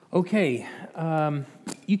Okay,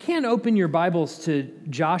 you can open your Bibles to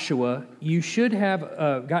Joshua. You should have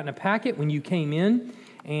gotten a packet when you came in,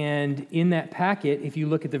 and in that packet, if you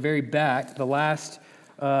look at the very back, the last,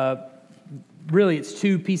 really it's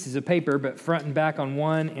two pieces of paper, but front and back on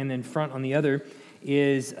one and then front on the other,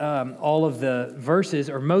 is all of the verses,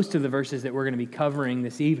 or most of the verses that we're going to be covering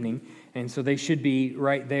this evening, and so they should be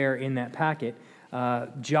right there in that packet.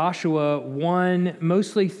 Joshua 1,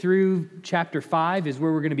 mostly through chapter 5 is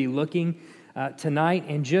where we're going to be looking tonight.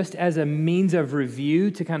 And just as a means of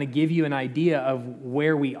review to kind of give you an idea of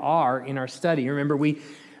where we are in our study. Remember, we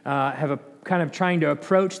have a kind of trying to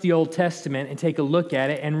approach the Old Testament and take a look at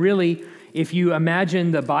it. And really, if you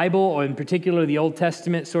imagine the Bible, or in particular the Old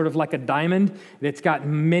Testament, sort of like a diamond that's got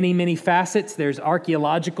many, many facets. There's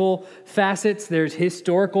archaeological facets, there's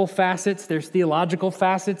historical facets, there's theological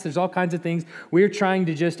facets, there's all kinds of things. We're trying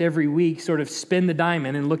to just every week sort of spin the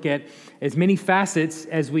diamond and look at as many facets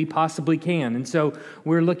as we possibly can. And so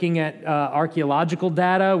we're looking at archaeological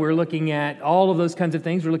data, we're looking at all of those kinds of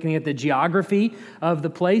things. We're looking at the geography of the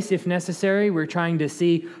place if necessary. We're trying to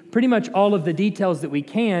see pretty much all of the details that we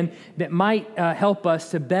can that might help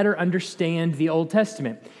us to better understand the Old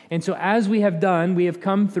Testament. And so as we have done, we have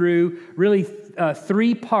come through really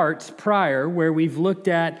three parts prior where we've looked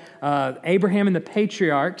at Abraham and the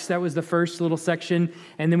patriarchs. That was the first little section.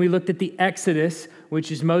 And then we looked at the Exodus,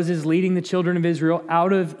 which is Moses leading the children of Israel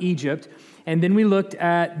out of Egypt. And then we looked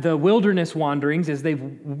at the wilderness wanderings as they've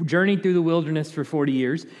journeyed through the wilderness for 40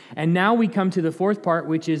 years. And now we come to the fourth part,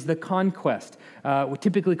 which is the Conquest.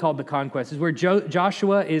 Typically called the Conquest, is where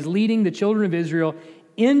Joshua is leading the children of Israel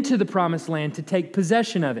into the promised land to take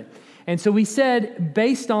possession of it. And so we said,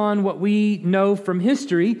 based on what we know from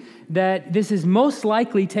history, that this is most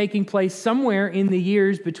likely taking place somewhere in the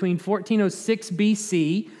years between 1406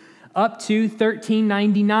 BC up to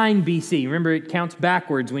 1399 BC. Remember, it counts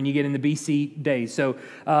backwards when you get in the BC days. So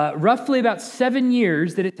roughly about 7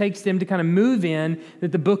 years that it takes them to kind of move in,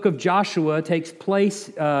 that the book of Joshua takes place,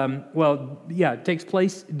 takes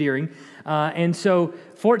place during. And so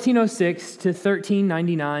 1406 to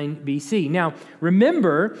 1399 BC. Now,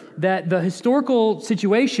 remember that the historical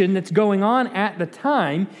situation that's going on at the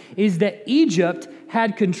time is that Egypt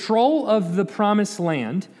had control of the promised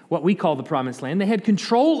land, what we call the promised land. They had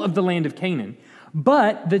control of the land of Canaan.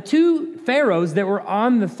 But the two pharaohs that were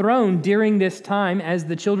on the throne during this time as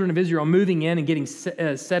the children of Israel moving in and getting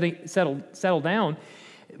settled down,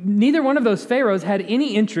 neither one of those pharaohs had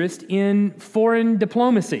any interest in foreign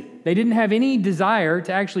diplomacy. They didn't have any desire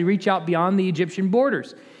to actually reach out beyond the Egyptian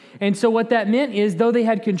borders. And so what that meant is, though they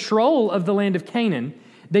had control of the land of Canaan,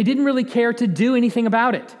 they didn't really care to do anything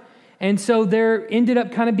about it. And so there ended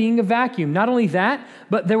up kind of being a vacuum. Not only that,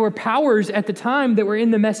 but there were powers at the time that were in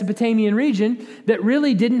the Mesopotamian region that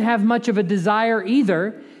really didn't have much of a desire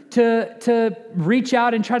either to reach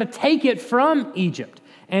out and try to take it from Egypt.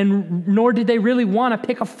 And nor did they really want to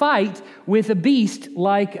pick a fight with a beast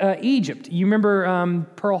like Egypt. You remember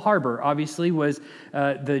Pearl Harbor, obviously, was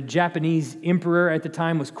the Japanese emperor at the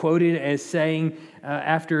time was quoted as saying,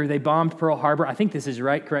 after they bombed Pearl Harbor, I think this is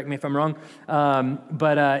right, correct me if I'm wrong,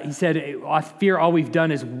 but he said, I fear all we've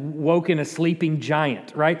done is woken a sleeping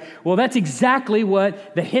giant, right? Well, that's exactly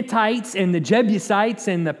what the Hittites and the Jebusites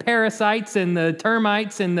and the Perizzites and the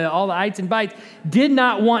termites and all the ites and bites did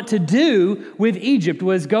not want to do with Egypt,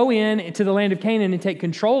 was go in to the land of Canaan and take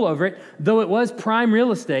control over it, though it was prime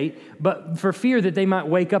real estate, but for fear that they might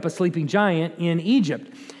wake up a sleeping giant in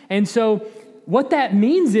Egypt. And so what that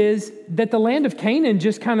means is that the land of Canaan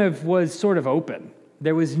just kind of was sort of open.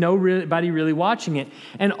 There was nobody really watching it.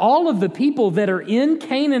 And all of the people that are in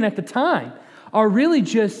Canaan at the time are really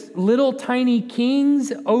just little tiny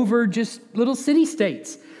kings over just little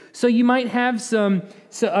city-states. So you might have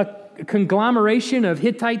a conglomeration of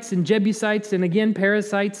Hittites and Jebusites and again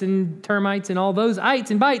Perizzites and termites and all those ites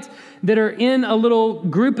and bites that are in a little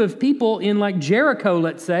group of people in like Jericho,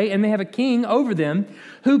 let's say, and they have a king over them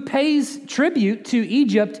who pays tribute to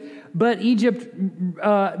Egypt, but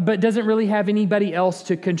doesn't really have anybody else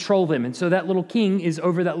to control them. And so that little king is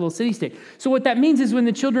over that little city-state. So what that means is when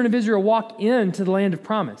the children of Israel walk into the land of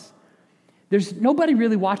promise, there's nobody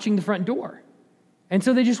really watching the front door. And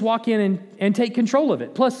so they just walk in and take control of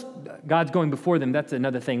it. Plus, God's going before them. That's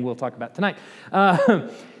another thing we'll talk about tonight.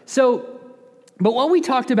 But what we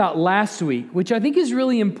talked about last week, which I think is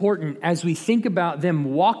really important as we think about them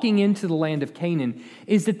walking into the land of Canaan,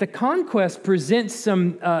 is that the conquest presents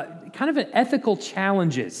some kind of an ethical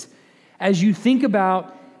challenges as you think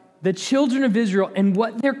about the children of Israel and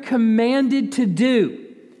what they're commanded to do.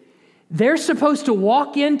 They're supposed to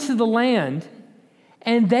walk into the land,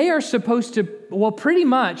 and they are supposed to well, pretty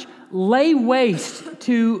much lay waste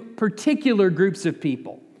to particular groups of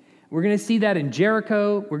people. We're going to see that in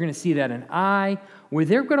Jericho. We're going to see that in Ai, where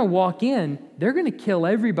they're going to walk in, they're going to kill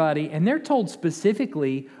everybody, and they're told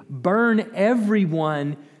specifically, burn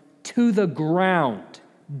everyone to the ground.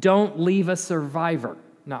 Don't leave a survivor,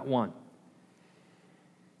 not one.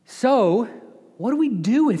 So, what do we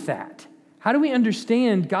do with that? How do we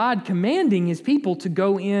understand God commanding his people to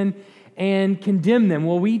go in and condemn them?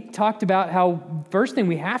 Well, we talked about how first thing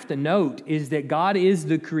we have to note is that God is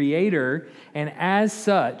the creator, and as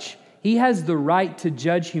such, he has the right to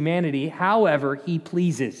judge humanity however he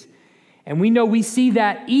pleases. And we see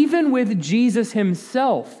that even with Jesus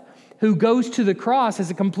himself, who goes to the cross as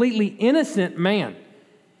a completely innocent man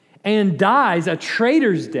and dies a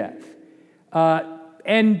traitor's death.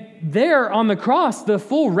 And there on the cross, the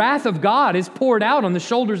full wrath of God is poured out on the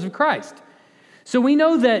shoulders of Christ. So we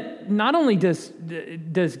know that not only does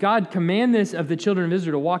God command this of the children of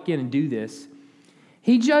Israel to walk in and do this,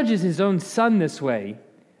 he judges his own son this way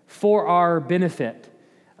for our benefit.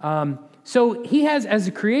 So he has, as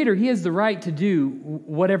a creator, he has the right to do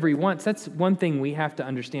whatever he wants. That's one thing we have to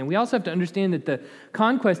understand. We also have to understand that the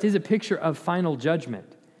conquest is a picture of final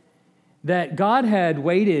judgment. That God had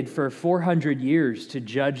waited for 400 years to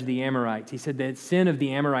judge the Amorites. He said that sin of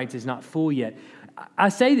the Amorites is not full yet. I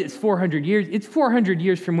say that it's 400 years. It's 400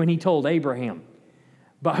 years from when he told Abraham.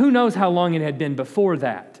 But who knows how long it had been before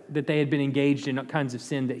that they had been engaged in all kinds of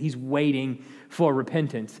sin, that he's waiting for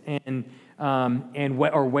repentance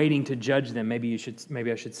or waiting to judge them. Maybe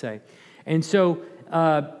I should say. And so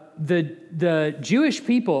the Jewish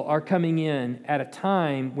people are coming in at a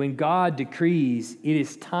time when God decrees it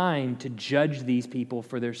is time to judge these people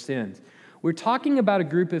for their sins. We're talking about a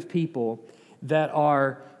group of people that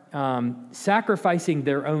are sacrificing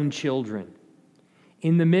their own children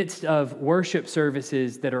in the midst of worship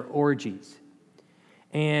services that are orgies.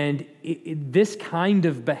 And this kind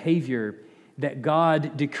of behavior that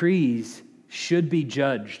God decrees should be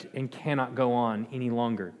judged and cannot go on any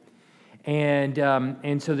longer.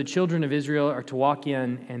 And so the children of Israel are to walk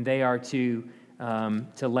in, and they are to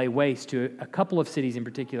lay waste to a couple of cities in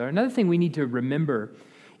particular. Another thing we need to remember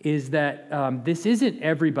is that this isn't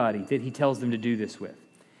everybody that he tells them to do this with.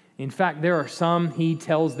 In fact, there are some he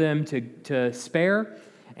tells them to spare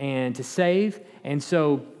and to save, and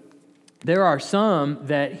so there are some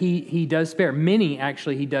that he does spare. Many,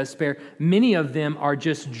 actually, he does spare. Many of them are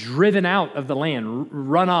just driven out of the land,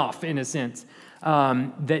 run off in a sense.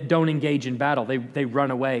 That don't engage in battle. They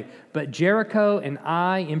run away. But Jericho and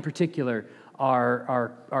Ai in particular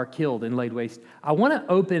are killed and laid waste. I want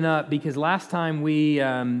to open up because last time we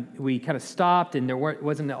kind of stopped and there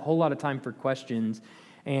wasn't a whole lot of time for questions.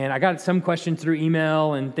 And I got some questions through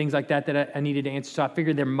email and things like that I needed to answer. So I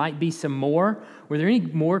figured there might be some more. Were there any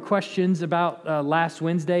more questions about last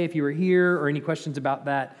Wednesday if you were here, or any questions about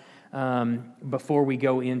that before we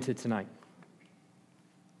go into tonight?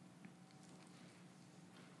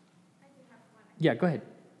 Yeah, go ahead.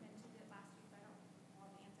 Mentioned it last week, but I don't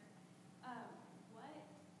know the answer.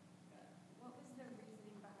 What was the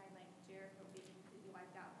reasoning behind Jericho being completely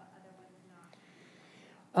wiped out, but other ones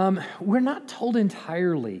not? We're not told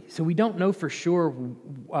entirely, so we don't know for sure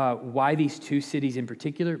why these two cities in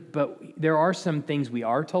particular. But there are some things we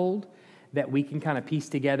are told that we can kind of piece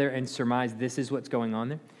together and surmise this is what's going on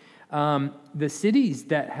there. The cities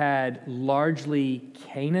that had largely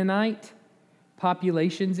Canaanite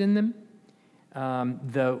populations in them.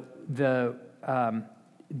 The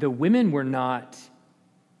women were not.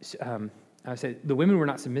 The women were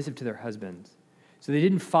not submissive to their husbands, so they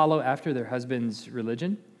didn't follow after their husband's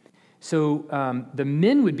religion. So the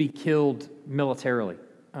men would be killed militarily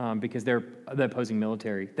because they're the opposing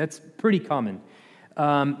military. That's pretty common.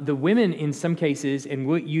 The women, in some cases, and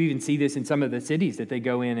you even see this in some of the cities that they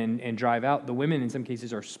go in and drive out. The women, in some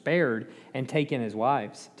cases, are spared and taken as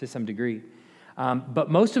wives to some degree. But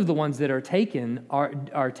most of the ones that are taken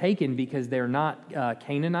are taken because they're not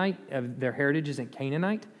Canaanite. Their heritage isn't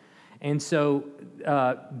Canaanite. And so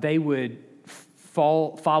they would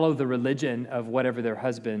follow the religion of whatever their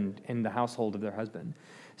husband and the household of their husband.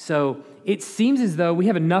 So it seems as though we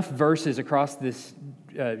have enough verses across this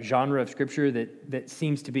genre of Scripture that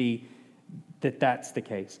seems to be that's the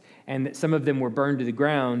case. And that some of them were burned to the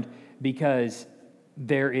ground because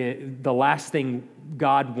the last thing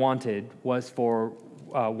God wanted was for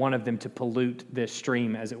one of them to pollute this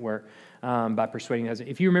stream, as it were, by persuading husband.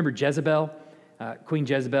 If you remember Jezebel, Queen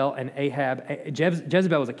Jezebel and Ahab,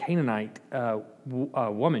 Jezebel was a Canaanite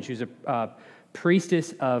woman. She was a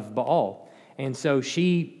priestess of Baal. And so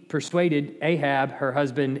she persuaded Ahab, her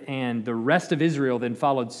husband, and the rest of Israel then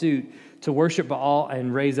followed suit to worship Baal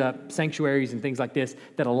and raise up sanctuaries and things like this,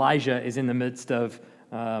 that Elijah is in the midst of,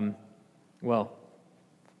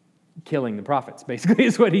 killing the prophets, basically,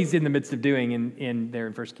 is what he's in the midst of doing in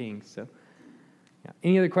 1 Kings. So, yeah.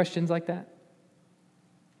 Any other questions like that?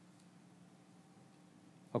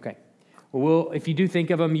 Okay. Well, if you do think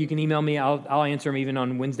of them, you can email me. I'll answer them even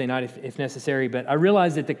on Wednesday night if necessary. But I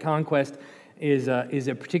realize that the conquest is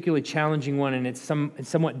a particularly challenging one, and it's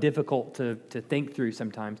somewhat difficult to think through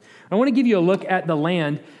sometimes. I want to give you a look at the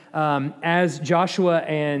land as Joshua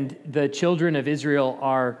and the children of Israel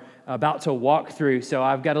are about to walk through. So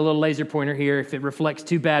I've got a little laser pointer here. If it reflects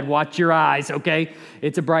too bad, watch your eyes, okay?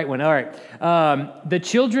 It's a bright one. All right. The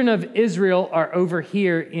children of Israel are over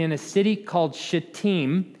here in a city called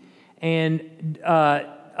Shittim, and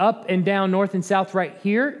up and down, north and south right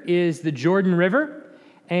here is the Jordan River,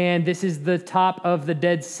 and this is the top of the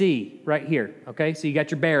Dead Sea right here, okay? So you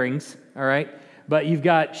got your bearings, all right? But you've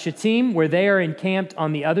got Shittim, where they are encamped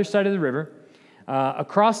on the other side of the river.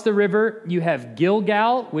 Across the river, you have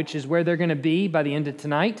Gilgal, which is where they're going to be by the end of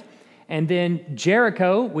tonight, and then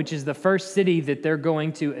Jericho, which is the first city that they're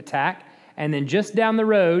going to attack, and then just down the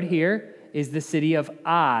road here is the city of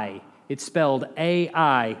Ai. It's spelled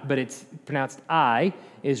A-I, but it's pronounced I,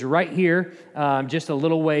 is right here, just a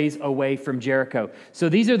little ways away from Jericho. So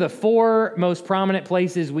these are the four most prominent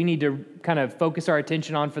places we need to kind of focus our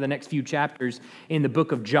attention on for the next few chapters in the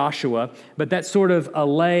book of Joshua. But that's sort of a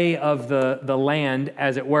lay of the land,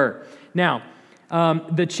 as it were. Now,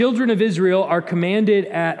 the children of Israel are commanded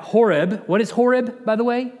at Horeb. What is Horeb, by the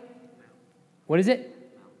way? What is it?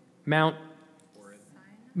 Mount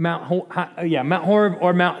Horeb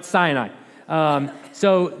or Mount Sinai.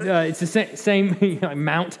 It's the same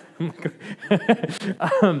mount.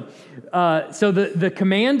 So the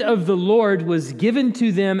command of the Lord was given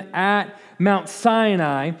to them at Mount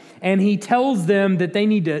Sinai, and he tells them that they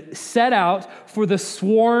need to set out for the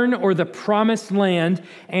sworn or the promised land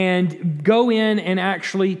and go in and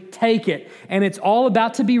actually take it. And it's all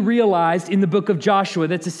about to be realized in the book of Joshua.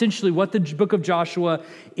 That's essentially what the book of Joshua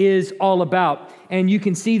is all about. And you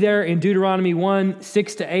can see there in Deuteronomy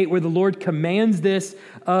 1:6-8, where the Lord commands this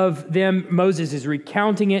of them. Moses is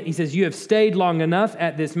recounting it. He says, "You have stayed long enough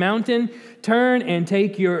at this mountain. Turn and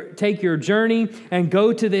take your journey and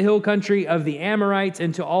go to the hill country of the Amorites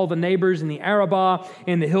and to all the neighbors in the Arabah,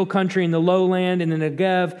 in the hill country, in the lowland, in the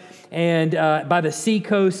Negev, and by the sea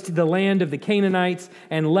coast, the land of the Canaanites,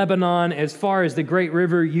 and Lebanon, as far as the great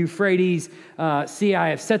river Euphrates. See, I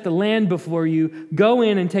have set the land before you. Go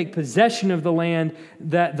in and take possession of the land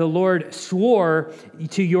that the Lord swore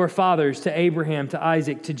to your fathers, to Abraham, to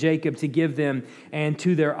Isaac, to Jacob, to give them, and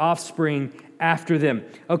to their offspring after them."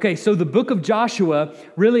 Okay, so the book of Joshua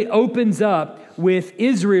really opens up with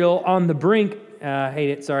Israel on the brink. I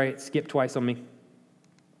hate it. Sorry, it skipped twice on me.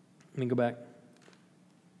 Let me go back.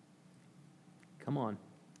 Come on.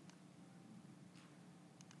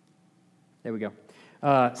 There we go.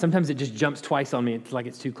 Sometimes it just jumps twice on me. It's like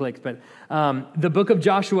it's 2 clicks. But the book of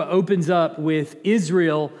Joshua opens up with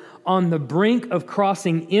Israel on the brink of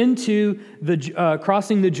crossing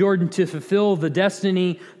the Jordan to fulfill the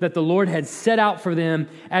destiny that the Lord had set out for them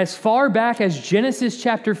as far back as Genesis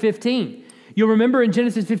chapter 15. You'll remember in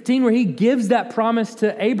Genesis 15 where he gives that promise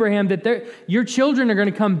to Abraham that your children are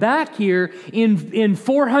going to come back here in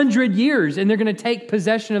 400 years and they're going to take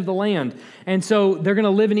possession of the land. And so they're going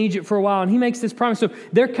to live in Egypt for a while. And he makes this promise. So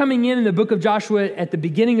they're coming in the book of Joshua, at the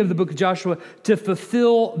beginning of the book of Joshua, to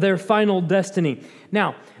fulfill their final destiny.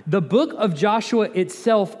 Now, the book of Joshua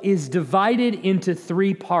itself is divided into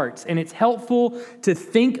 3 parts, and it's helpful to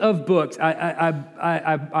think of books.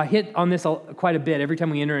 I hit on this quite a bit every time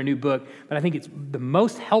we enter a new book, but I think it's the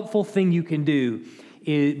most helpful thing you can do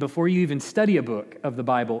is, before you even study a book of the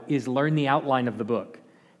Bible, is learn the outline of the book.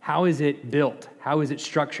 How is it built? How is it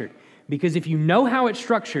structured? Because if you know how it's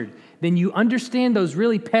structured, then you understand those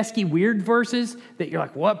really pesky, weird verses that you're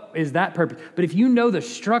like, what is that purpose? But if you know the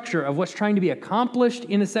structure of what's trying to be accomplished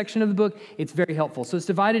in a section of the book, it's very helpful. So it's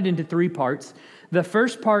divided into 3 parts. The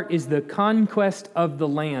first part is the conquest of the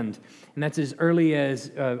land. And that's as early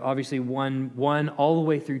as, obviously, 1:1 all the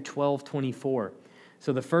way through 12:24.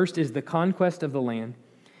 So the first is the conquest of the land.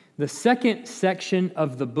 The second section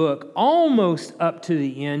of the book, almost up to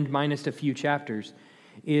the end, minus a few chapters,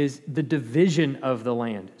 is the division of the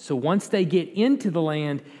land. So once they get into the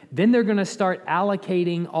land, then they're going to start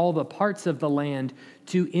allocating all the parts of the land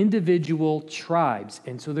to individual tribes.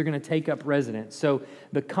 And so they're going to take up residence. So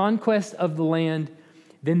the conquest of the land,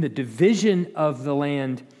 then the division of the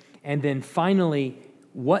land, and then finally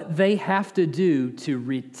what they have to do to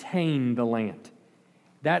retain the land.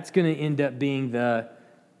 That's going to end up being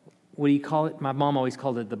what do you call it? My mom always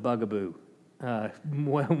called it the bugaboo.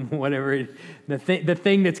 Whatever, the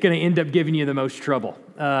thing that's going to end up giving you the most trouble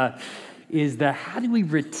is how do we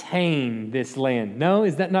retain this land? No,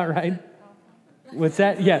 is that not right? What's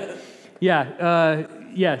that? Yeah,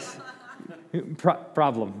 yes.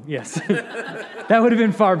 Problem, yes. That would have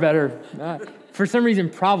been far better. For some reason,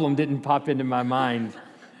 problem didn't pop into my mind.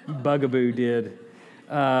 Bugaboo did.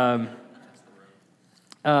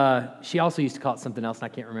 She also used to call it something else, and I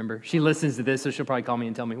can't remember. She listens to this, so she'll probably call me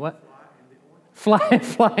and tell me what? Fly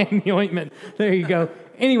in the ointment. There you go.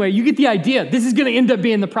 Anyway, you get the idea. This is going to end up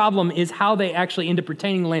being the problem, is how they actually end up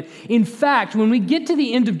retaining the land. In fact, when we get to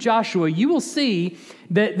the end of Joshua, you will see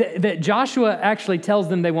that Joshua actually tells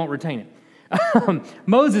them they won't retain it.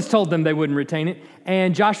 Moses told them they wouldn't retain it,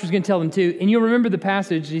 and Joshua's going to tell them too. And you'll remember the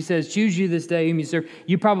passage. He says, choose you this day whom you serve.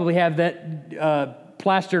 You probably have that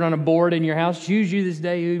plastered on a board in your house. Choose you this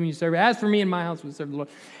day whom you serve. As for me and my house, we serve the Lord.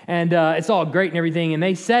 And it's all great and everything. And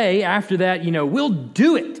they say after that, we'll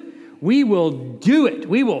do it. We will do it.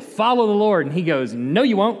 We will follow the Lord. And he goes, no,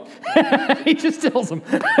 you won't. He just tells them.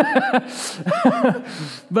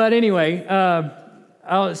 But anyway,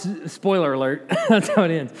 spoiler alert. That's how it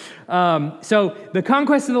ends. So the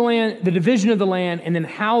conquest of the land, the division of the land, and then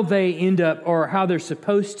how they end up, or how they're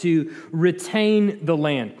supposed to retain the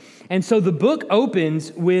land. And so the book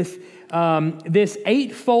opens with this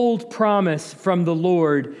eightfold promise from the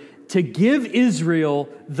Lord to give Israel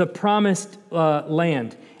the promised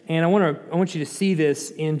land. And I want you to see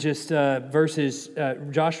this in just verses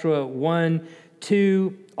Joshua 1,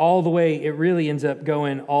 2, all the way. It really ends up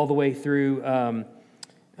going all the way through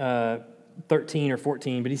 13 or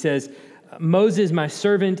 14. But he says, Moses, my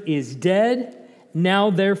servant, is dead. Now,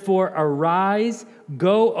 therefore, arise,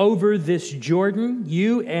 go over this Jordan,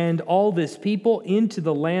 you and all this people, into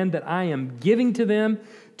the land that I am giving to them,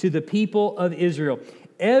 to the people of Israel.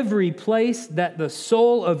 Every place that the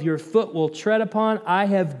sole of your foot will tread upon, I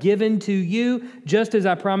have given to you, just as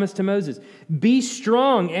I promised to Moses. Be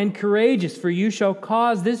strong and courageous, for you shall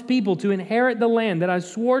cause this people to inherit the land that I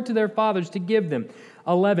swore to their fathers to give them.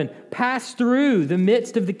 11, pass through the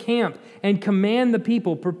midst of the camp and command the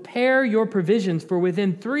people, prepare your provisions, for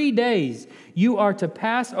within 3 days you are to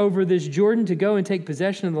pass over this Jordan to go and take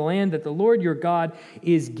possession of the land that the Lord your God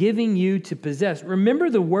is giving you to possess. Remember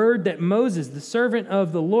the word that Moses, the servant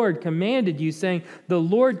of the Lord, commanded you, saying, the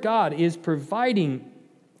Lord God is providing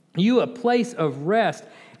you a place of rest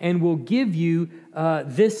and will give you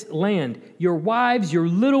this land. Your wives, your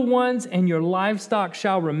little ones, and your livestock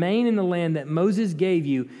shall remain in the land that Moses gave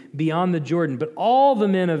you beyond the Jordan. But all the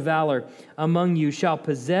men of valor among you shall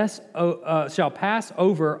pass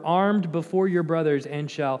over armed before your brothers, and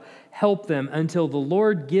shall help them until the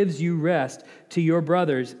Lord gives you rest to your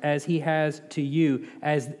brothers as he has to you.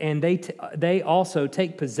 And they also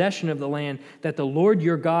take possession of the land that the Lord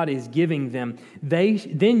your God is giving them.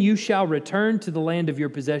 Then you shall return to the land of your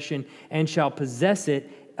possession and shall possess it,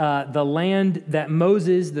 the land that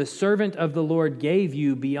Moses, the servant of the Lord, gave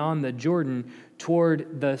you beyond the Jordan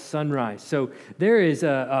toward the sunrise. So there is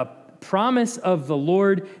a promise of the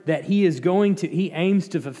Lord that he aims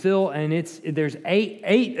to fulfill, and there's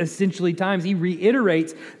eight essentially times he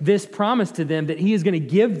reiterates this promise to them that he is going to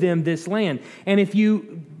give them this land. And if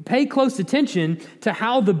you pay close attention to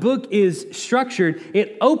how the book is structured,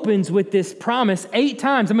 it opens with this promise 8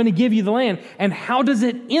 times, I'm going to give you the land. And how does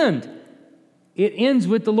it end? It ends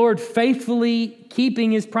with the Lord faithfully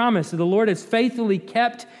keeping his promise. So the Lord has faithfully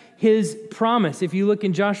kept his promise. If you look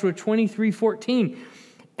in Joshua 23:14,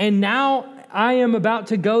 and now I am about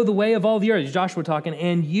to go the way of all the earth, Joshua talking,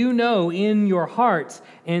 and you know in your hearts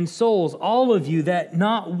and souls, all of you, that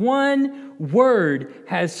not one word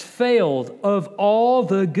has failed of all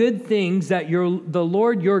the good things that the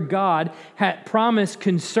Lord your God had promised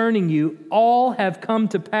concerning you. All have come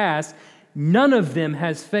to pass. None of them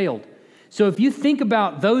has failed. So if you think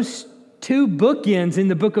about those 2 bookends in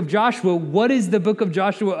the book of Joshua, what is the book of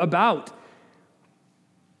Joshua about?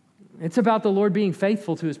 It's about the Lord being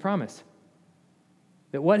faithful to his promise.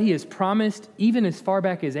 That what he has promised, even as far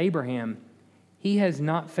back as Abraham, he has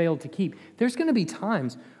not failed to keep. There's going to be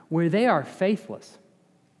times where they are faithless.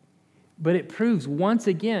 But it proves once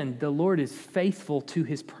again the Lord is faithful to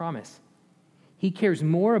his promise. He cares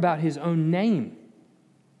more about his own name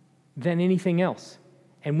than anything else.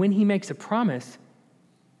 And when he makes a promise,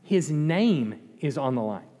 his name is on the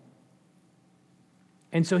line.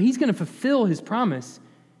 And so he's going to fulfill his promise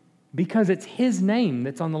because it's his name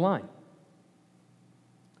that's on the line.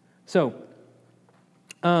 So,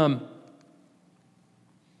 I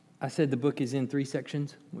said the book is in 3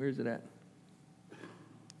 sections. Where is it at?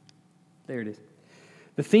 There it is.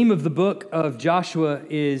 The theme of the book of Joshua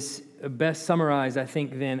is best summarized, I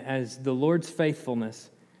think, then as the Lord's faithfulness.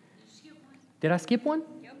 Did I skip one?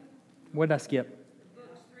 Yep. What did I skip? The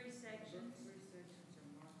book's 3 sections.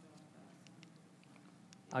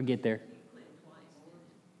 I'll get there.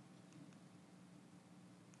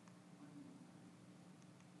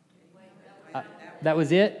 That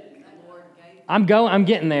was it? I'm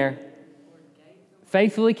getting there.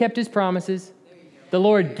 Faithfully kept his promises. The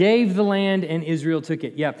Lord gave the land and Israel took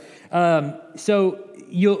it. Yeah. So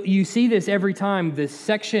you see this every time the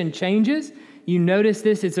section changes. You notice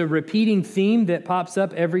this. It's a repeating theme that pops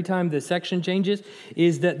up every time the section changes,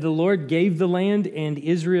 is that the Lord gave the land and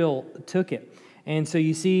Israel took it. And so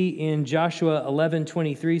you see in Joshua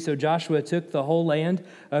 11:23, so Joshua took the whole land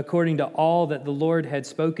according to all that the Lord had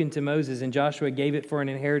spoken to Moses, and Joshua gave it for an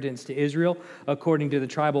inheritance to Israel according to the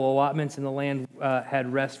tribal allotments, and the land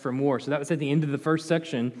had rest from war. So that was at the end of the first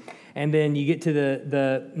section. And then you get to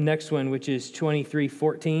the next one, which is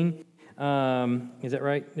 23:14. Is that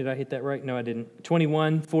right? Did I hit that right? No, I didn't.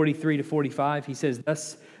 21:43 to 45. He says,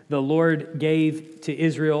 "Thus the Lord gave to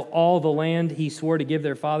Israel all the land he swore to give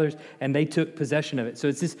their fathers, and they took possession of it." So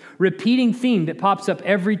it's this repeating theme that pops up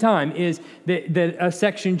every time, is that a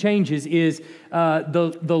section changes, is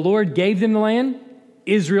the Lord gave them the land,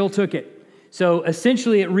 Israel took it. So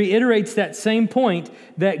essentially it reiterates that same point,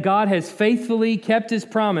 that God has faithfully kept his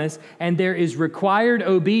promise, and there is required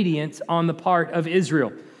obedience on the part of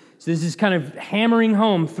Israel. So this is kind of hammering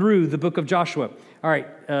home through the book of Joshua. All right,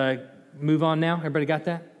 move on now. Everybody got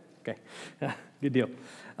that? Okay, good deal.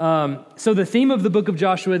 So the theme of the book of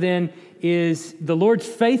Joshua then is the Lord's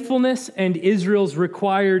faithfulness and Israel's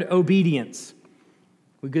required obedience.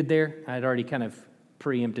 We good there? I had already kind of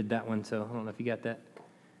preempted that one, so I don't know if you got that.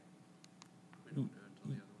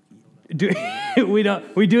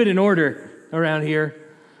 We do it in order around here.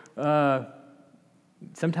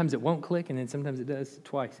 Sometimes it won't click, and then sometimes it does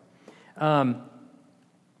twice.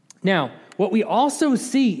 Now, what we also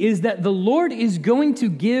see is that the Lord is going to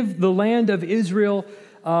give the land of Israel,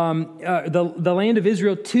 the land of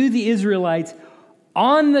Israel to the Israelites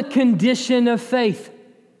on the condition of faith.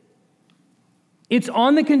 It's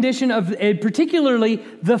on the condition of, particularly,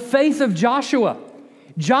 the faith of Joshua.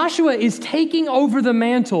 Joshua is taking over the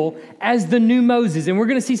mantle as the new Moses, and we're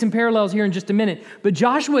going to see some parallels here in just a minute. But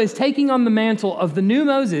Joshua is taking on the mantle of the new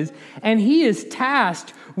Moses, and he is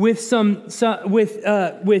tasked with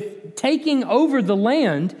with taking over the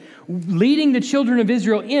land, leading the children of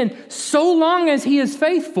Israel in, so long as he is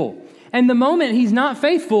faithful. And the moment he's not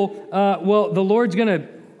faithful, the Lord's going to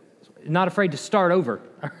not afraid to start over.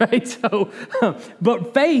 All right. So,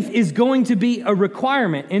 but faith is going to be a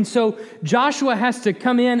requirement. And so Joshua has to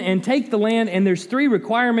come in and take the land. And there's 3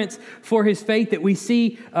 requirements for his faith that we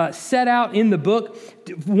see set out in the book.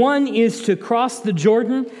 One is to cross the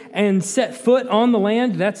Jordan and set foot on the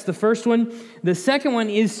land. That's the first one. The second one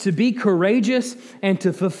is to be courageous and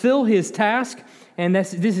to fulfill his task. And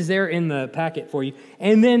this is there in the packet for you.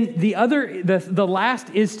 And then the last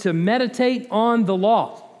is to meditate on the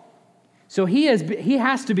law. So he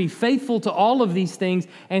has to be faithful to all of these things,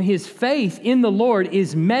 and his faith in the Lord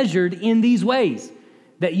is measured in these ways,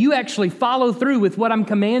 that you actually follow through with what I'm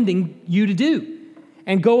commanding you to do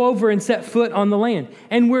and go over and set foot on the land.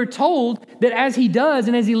 And we're told that as he does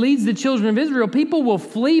and as he leads the children of Israel, people will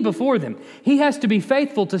flee before them. He has to be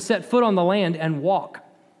faithful to set foot on the land and walk,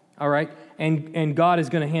 all right? And God is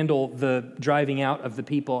going to handle the driving out of the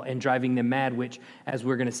people and driving them mad, which, as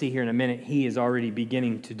we're going to see here in a minute, he is already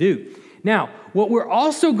beginning to do. Now, what we're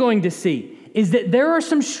also going to see is that there are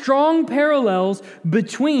some strong parallels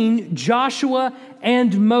between Joshua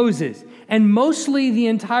and Moses. And mostly the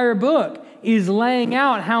entire book is laying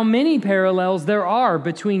out how many parallels there are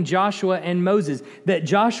between Joshua and Moses, that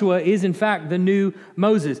Joshua is in fact the new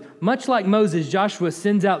Moses. Much like Moses, Joshua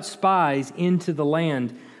sends out spies into the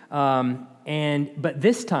land, but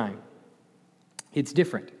this time it's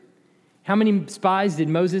different. How many spies did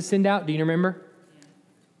Moses send out? Do you remember?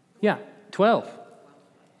 Yeah, 12.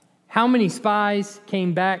 How many spies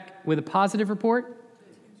came back with a positive report?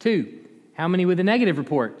 2. How many with a negative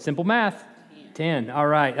report? Simple math. 10. All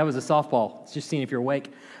right, that was a softball. It's just seeing if you're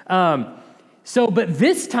awake. But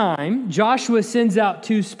this time, Joshua sends out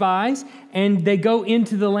 2 spies, and they go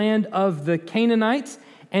into the land of the Canaanites.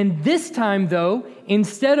 And this time, though,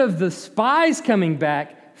 instead of the spies coming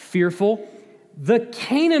back fearful, the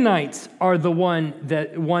Canaanites are the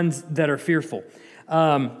ones that are fearful.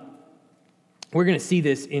 We're going to see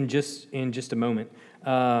this in just a moment.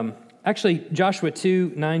 Actually, Joshua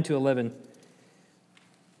 2, 9 to 11.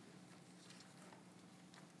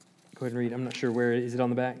 Go ahead and read. I'm not sure where. Is it on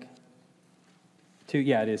the back? 2,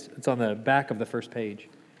 yeah, it is. It's on the back of the first page.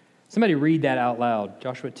 Somebody read that out loud.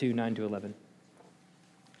 Joshua 2, 9 to 11.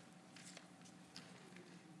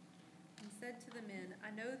 And said to the men, I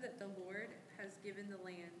know that the Lord has given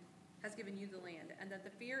you the land, and that the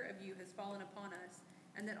fear of you has fallen upon us,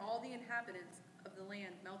 and that all the inhabitants of the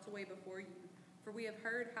land melt away before you. For we have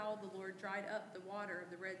heard how the Lord dried up the water of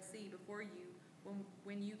the Red Sea before you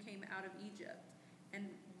when you came out of Egypt, and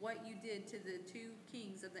what you did to the 2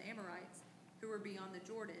 kings of the Amorites who were beyond the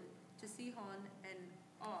Jordan, to Sihon and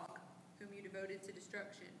Og, whom you devoted to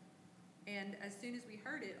destruction. And as soon as we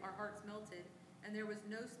heard it, our hearts melted, and there was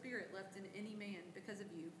no spirit left in any man because of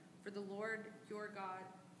you. For the Lord your God,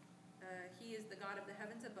 he is the God of the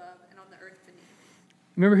heavens above and on the earth beneath.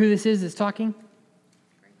 Remember who this is that's talking?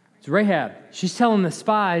 It's Rahab. She's telling the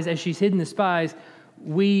spies, as she's hidden the spies,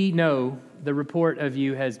 we know the report of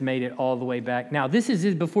you has made it all the way back. Now, this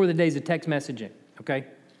is before the days of text messaging, okay?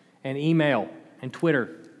 And email and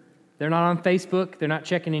Twitter. They're not on Facebook. They're not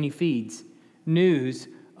checking any feeds. News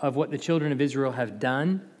of what the children of Israel have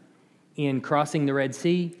done in crossing the Red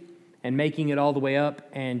Sea and making it all the way up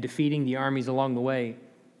and defeating the armies along the way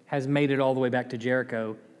has made it all the way back to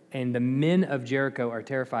Jericho. And the men of Jericho are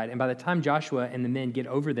terrified. And by the time Joshua and the men get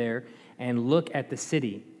over there and look at the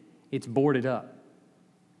city, it's boarded up.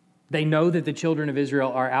 They know that the children of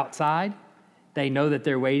Israel are outside. They know that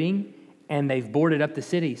they're waiting. And they've boarded up the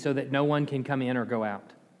city so that no one can come in or go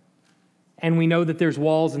out. And we know that there's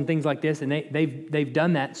walls and things like this, and they've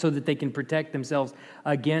done that so that they can protect themselves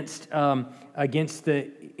against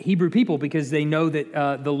the Hebrew people, because they know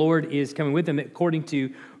that the Lord is coming with them, according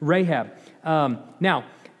to Rahab. Now,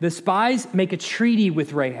 the spies make a treaty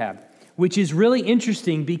with Rahab, which is really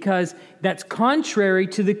interesting because that's contrary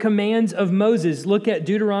to the commands of Moses. Look at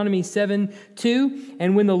Deuteronomy 7:2.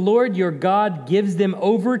 And when the Lord your God gives them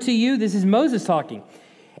over to you, this is Moses talking,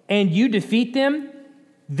 and you defeat them,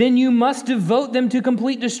 then you must devote them to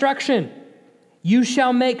complete destruction. You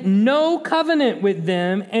shall make no covenant with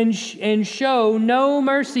them and show no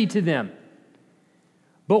mercy to them.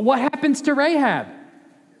 But what happens to Rahab?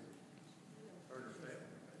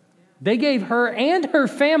 They gave her and her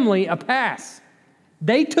family a pass.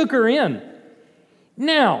 They took her in.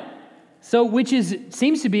 Now,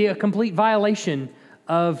 seems to be a complete violation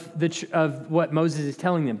of what Moses is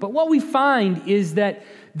telling them. But what we find is that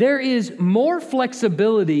there is more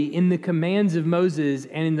flexibility in the commands of Moses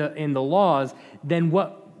and in the laws than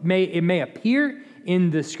what may appear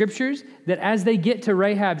in the scriptures. That as they get to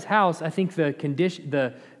Rahab's house, I think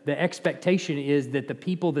the expectation is that the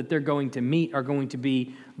people that they're going to meet are going to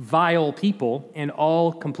be vile people and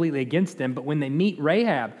all completely against them. But when they meet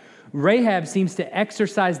Rahab, Rahab seems to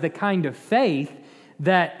exercise the kind of faith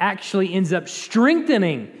that actually ends up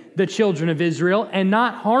strengthening the children of Israel and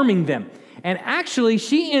not harming them. And actually,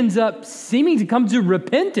 she ends up seeming to come to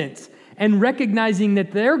repentance and recognizing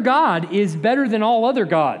that their God is better than all other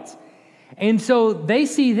gods. And so they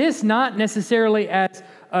see this not necessarily as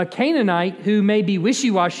a Canaanite who may be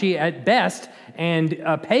wishy-washy at best and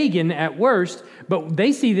a pagan at worst, but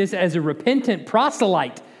they see this as a repentant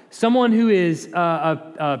proselyte, someone who is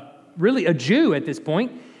really a Jew at this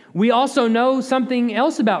point. We also know something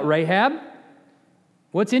else about Rahab.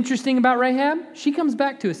 What's interesting about Rahab? She comes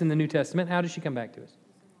back to us in the New Testament. How does she come back to us?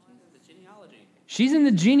 The genealogy. She's in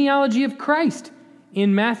the genealogy of Christ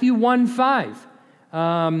in Matthew 1:5.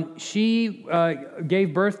 She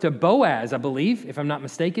gave birth to Boaz, I believe, if I'm not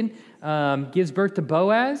mistaken. Gives birth to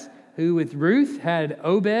Boaz, who with Ruth had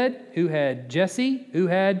Obed, who had Jesse, who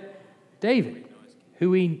had David, who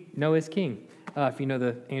we know as king, if you know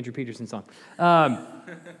the Andrew Peterson song.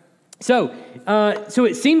 So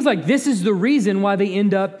it seems like this is the reason why they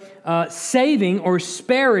end up saving or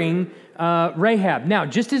sparing Rahab. Now,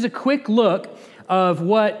 just as a quick look of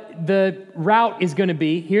what the route is going to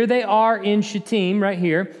be, here they are in Shittim right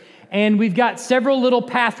here, and we've got several little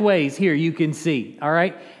pathways here you can see, all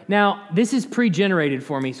right? Now, this is pre-generated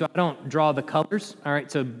for me, so I don't draw the colors, all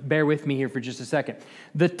right? So bear with me here for just a second.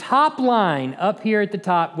 The top line up here at the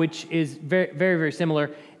top, which is very, very, very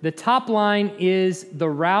similar, the top line is the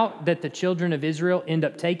route that the children of Israel end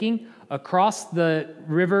up taking across the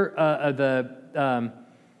river,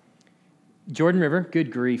 Jordan River,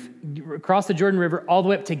 good grief, across the Jordan River all the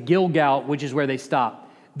way up to Gilgal, which is where they stop.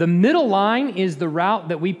 The middle line is the route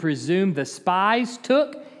that we presume the spies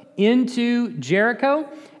took into Jericho.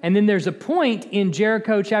 And then there's a point in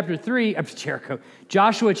Joshua chapter 3,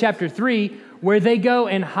 where they go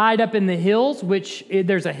and hide up in the hills, which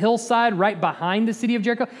there's a hillside right behind the city of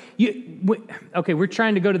Jericho. We're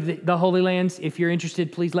trying to go to the Holy Lands. If you're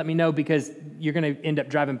interested, please let me know, because you're going to end up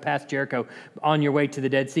driving past Jericho on your way to the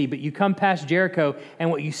Dead Sea. But you come past Jericho,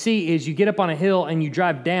 and what you see is you get up on a hill and you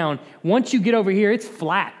drive down. Once you get over here, it's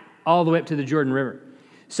flat. all the way up to the Jordan River.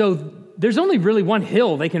 So there's only really one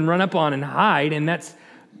hill they can run up on and hide, and that's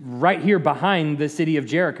right here behind the city of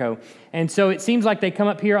Jericho. And so it seems like they come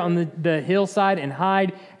up here on the hillside and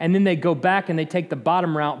hide, and then they go back and they take the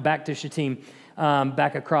bottom route back to Shittim,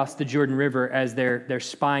 back across the Jordan River as they're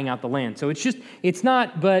spying out the land. So it's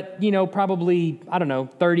not, but, probably,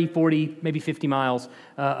 30, 40, maybe 50 miles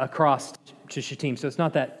across to Shittim. So it's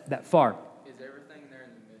not that far. Is everything there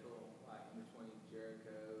in the middle, like in between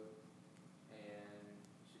Jericho and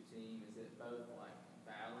Shittim, is it both like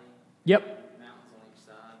valley? Yep. Mountains on each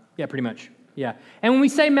side? Yeah, pretty much. Yeah. And when we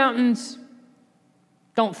say mountains,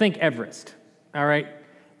 don't think Everest, all right?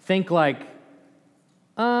 Think like,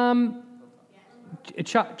 Chiha.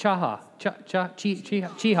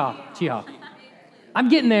 I'm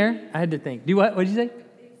getting there. I had to think. Do what? What did you say?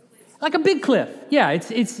 Like a big cliff. Yeah,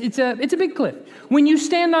 it's a big cliff. When you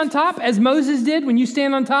stand on top, as Moses did, when you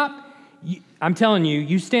stand on top, I'm telling you,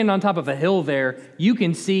 you stand on top of a hill there, you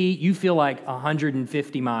can see, you feel like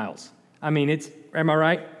 150 miles. I mean, am I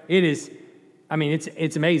right? It is. I mean,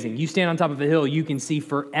 it's amazing. You stand on top of a hill, you can see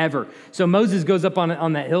forever. So Moses goes up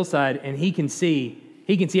on that hillside, and he can see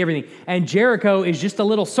everything. And Jericho is just a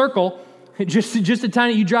little circle, just a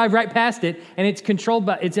tiny. You drive right past it, and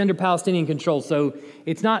it's under Palestinian control. So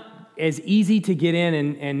it's not as easy to get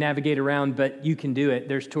in and navigate around, but you can do it.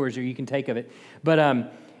 There's tours or you can take of it.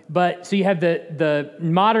 But so you have the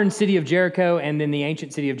modern city of Jericho, and then the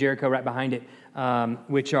ancient city of Jericho right behind it,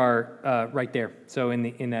 which are right there. So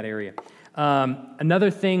in that area. Another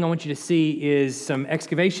thing I want you to see is some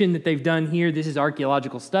excavation that they've done here. This is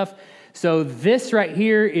archaeological stuff. So this right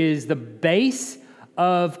here is the base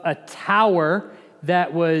of a tower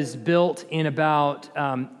that was built in about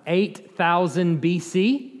 8,000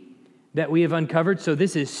 BC that we have uncovered. So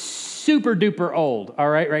this is super duper old, all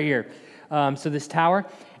right here. So this tower.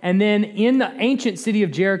 And then in the ancient city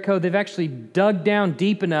of Jericho, they've actually dug down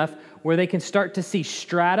deep enough where they can start to see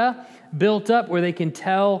strata built up, where they can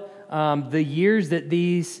tell the years that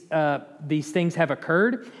these things have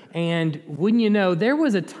occurred. And wouldn't you know, there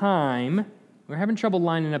was a time, we're having trouble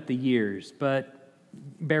lining up the years, but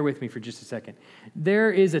bear with me for just a second.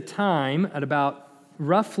 There is a time at about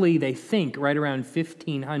roughly, they think, right around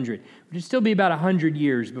 1500, which would still be about 100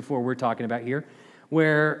 years before we're talking about here,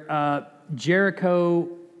 where Jericho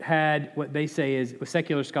had what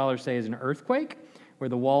secular scholars say is an earthquake, where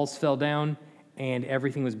the walls fell down and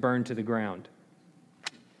everything was burned to the ground.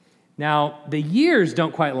 Now, the years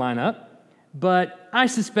don't quite line up, but I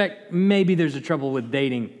suspect maybe there's a trouble with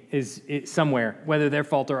dating is somewhere, whether their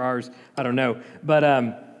fault or ours, I don't know. But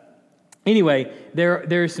anyway,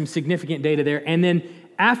 there is some significant data there. And then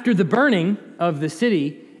after the burning of the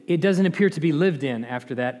city, it doesn't appear to be lived in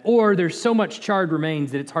after that, or there's so much charred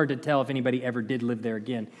remains that it's hard to tell if anybody ever did live there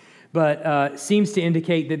again. But seems to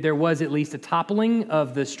indicate that there was at least a toppling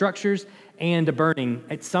of the structures and a burning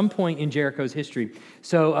at some point in Jericho's history.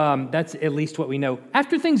 So that's at least what we know.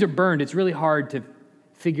 After things are burned, it's really hard to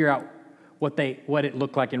figure out what it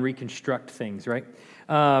looked like and reconstruct things, right?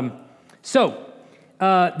 So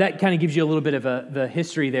that kind of gives you a little bit of the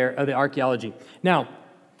history there of the archaeology. Now,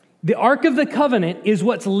 the Ark of the Covenant is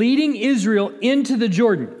what's leading Israel into the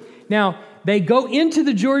Jordan. Now, they go into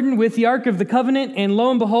the Jordan with the Ark of the Covenant, and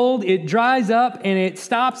lo and behold, it dries up and it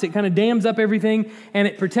stops. It kind of dams up everything, and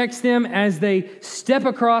it protects them as they step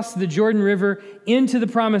across the Jordan River into the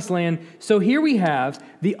Promised Land. So here we have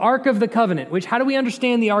the Ark of the Covenant, which, how do we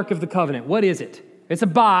understand the Ark of the Covenant? What is it? It's a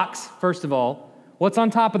box, first of all. What's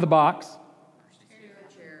on top of the box?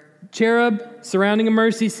 Cherub surrounding a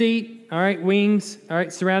mercy seat. All right, wings. All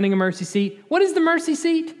right, surrounding a mercy seat. What is the mercy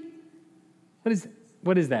seat?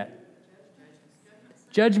 What is that?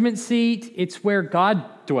 Judgment seat. It's where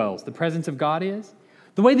God dwells. The presence of God is.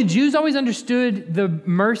 The way the Jews always understood the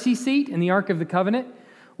mercy seat and the Ark of the Covenant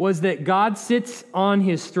was that God sits on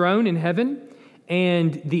his throne in heaven,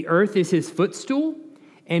 and the earth is his footstool,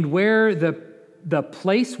 and where the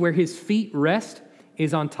place where his feet rest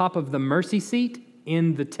is on top of the mercy seat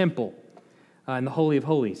in the temple, in the Holy of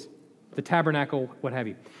Holies, the tabernacle, what have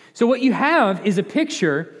you. So what you have is a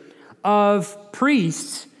picture of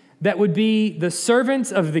priests that would be the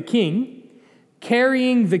servants of the king,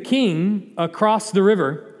 carrying the king across the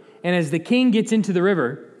river, and as the king gets into the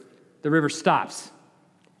river stops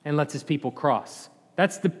and lets his people cross.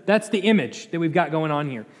 That's the image that we've got going on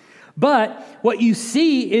here. But what you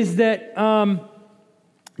see is that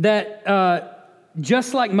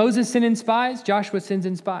just like Moses sent in spies, Joshua sends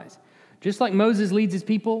in spies. Just like Moses leads his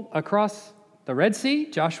people across the Red Sea,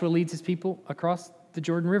 Joshua leads his people across the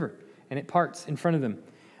Jordan River, and it parts in front of them.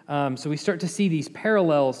 So we start to see these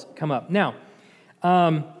parallels come up. Now,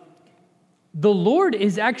 the Lord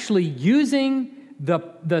is actually using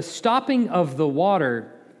the stopping of the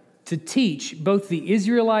water to teach both the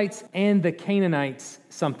Israelites and the Canaanites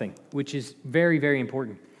something, which is very, very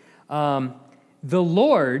important. The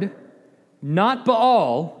Lord, not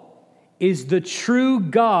Baal, is the true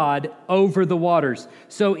God over the waters.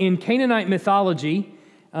 So in Canaanite mythology,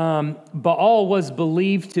 Baal was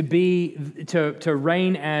believed to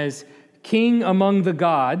reign as king among the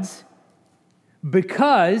gods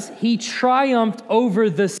because he triumphed over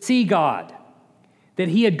the sea god. That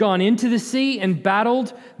he had gone into the sea and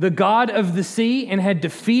battled the god of the sea and had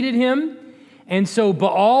defeated him. And so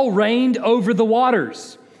Baal reigned over the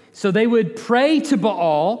waters. So they would pray to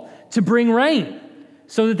Baal to bring rain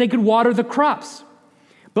so that they could water the crops.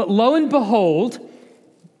 But lo and behold,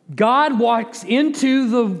 God walks into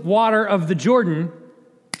the water of the Jordan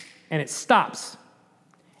and it stops.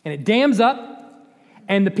 And it dams up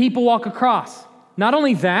and the people walk across. Not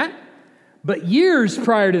only that, but years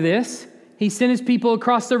prior to this, he sent his people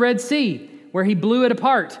across the Red Sea where he blew it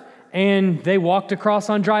apart and they walked across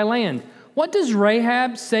on dry land. What does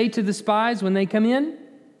Rahab say to the spies when they come in?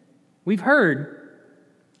 We've heard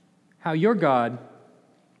how your God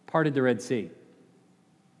parted the Red Sea.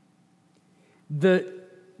 The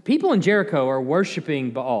people in Jericho are worshiping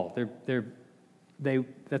Baal. That's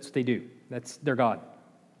what they do. That's their God.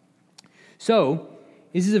 So,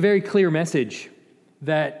 this is a very clear message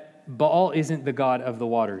that Baal isn't the God of the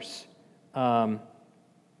waters. God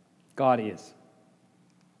is.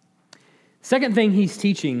 Second thing he's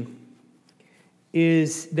teaching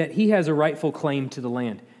is that he has a rightful claim to the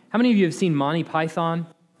land. How many of you have seen Monty Python?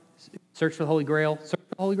 Search for the Holy Grail? Search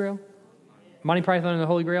for the Holy Grail? Monty Python and the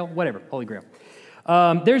Holy Grail? Whatever, Holy Grail.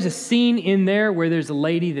 There's a scene in there where there's a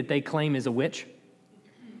lady that they claim is a witch.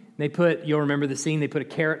 You'll remember the scene, they put a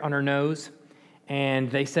carrot on her nose, and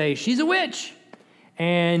they say, she's a witch.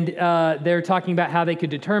 And they're talking about how they could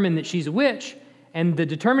determine that she's a witch, and the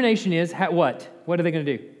determination is, what? What are they going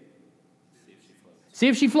to do? See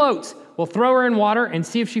if she floats. Well, throw her in water and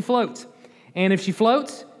see if she floats. And if she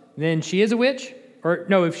floats, then she is a witch. Or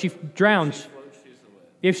no, if she drowns.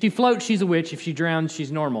 If she floats, she's a witch. If she drowns,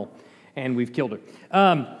 she's normal. And we've killed her.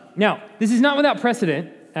 Now, this is not without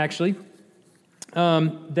precedent, actually.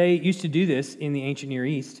 They used to do this in the ancient Near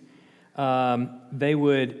East. They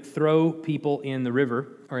would throw people in the river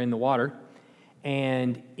or in the water.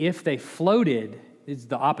 And if they floated, it's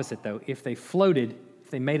the opposite though. If they floated, if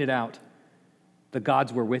they made it out, the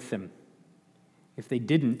gods were with them. If they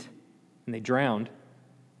didn't and they drowned,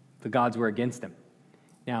 the gods were against them.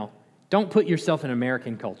 Now, don't put yourself in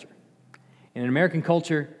American culture. In American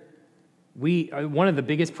culture, one of the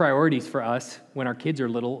biggest priorities for us when our kids are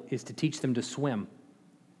little is to teach them to swim,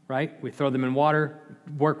 right? We throw them in water,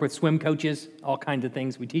 work with swim coaches, all kinds of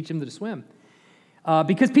things. We teach them to swim.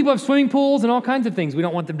 Because people have swimming pools and all kinds of things. We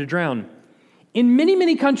don't want them to drown. In many,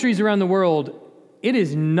 many countries around the world, it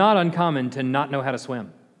is not uncommon to not know how to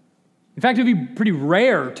swim. In fact, it would be pretty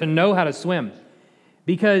rare to know how to swim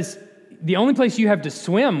because the only place you have to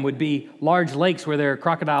swim would be large lakes where there are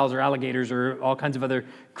crocodiles or alligators or all kinds of other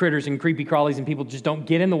critters and creepy crawlies and people just don't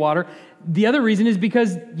get in the water. The other reason is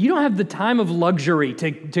because you don't have the time of luxury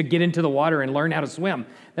to get into the water and learn how to swim.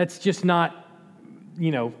 That's just not,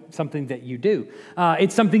 something that you do.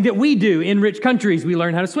 It's something that we do in rich countries. We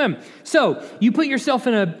learn how to swim. So you put yourself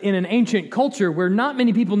in an ancient culture where not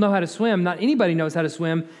many people know how to swim. Not anybody knows how to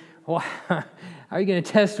swim. Well, how are you going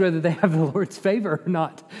to test whether they have the Lord's favor or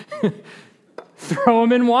not? Throw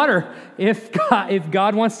them in water. If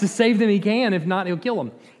God wants to save them, he can. If not, he'll kill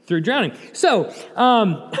them through drowning. So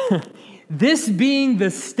this being the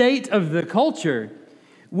state of the culture,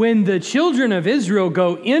 when the children of Israel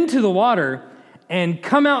go into the water and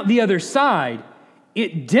come out the other side,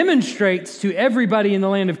 it demonstrates to everybody in the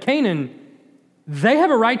land of Canaan, they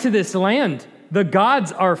have a right to this land. The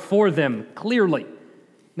gods are for them, clearly.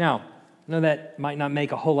 Now, I know that might not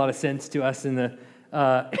make a whole lot of sense to us in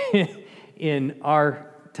our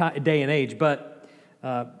day and age, but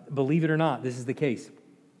believe it or not, this is the case.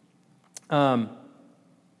 All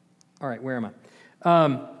right, where am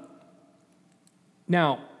I?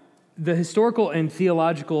 Now, the historical and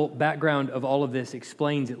theological background of all of this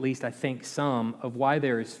explains, at least I think, some of why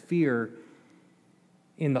there is fear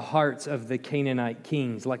in the hearts of the Canaanite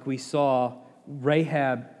kings, like we saw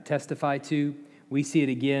Rahab testify to. We see it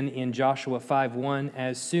again in Joshua 5:1.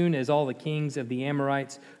 As soon as all the kings of the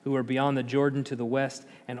Amorites who were beyond the Jordan to the west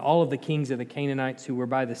and all of the kings of the Canaanites who were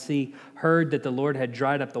by the sea heard that the Lord had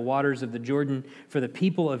dried up the waters of the Jordan for the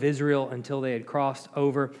people of Israel until they had crossed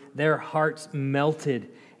over, their hearts melted,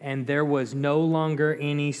 and there was no longer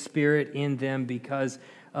any spirit in them because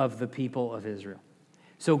of the people of Israel.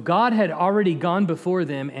 So God had already gone before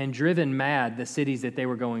them and driven mad the cities that they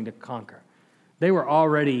were going to conquer. They were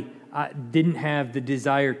already, didn't have the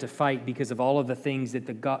desire to fight because of all of the things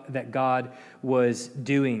that God was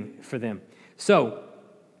doing for them. So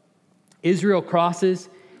Israel crosses,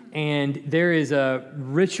 and there is a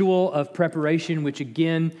ritual of preparation, which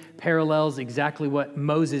again parallels exactly what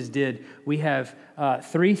Moses did. We have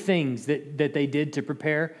 3 things that they did to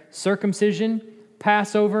prepare: circumcision,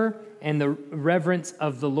 Passover, and the reverence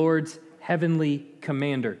of the Lord's heavenly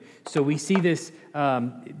commander. So we see this,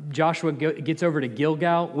 Joshua gets over to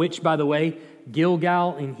Gilgal, which, by the way,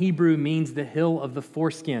 Gilgal in Hebrew means the hill of the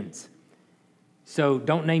foreskins. So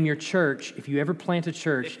don't name your church. If you ever plant a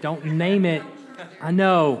church, don't name it. I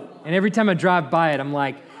know. And every time I drive by it, I'm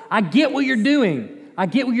like, I get what you're doing. I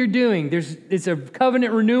get what you're doing. It's a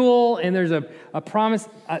covenant renewal, and there's a promise.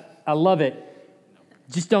 I love it.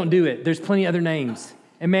 Just don't do it. There's plenty of other names.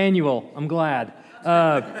 Emmanuel, I'm glad.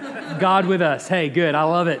 God with us. Hey, good. I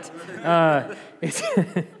love it.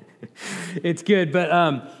 It's good.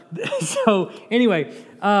 But so anyway,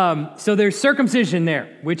 so there's circumcision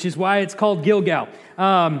there, which is why it's called Gilgal.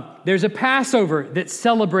 There's a Passover that's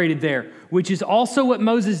celebrated there, which is also what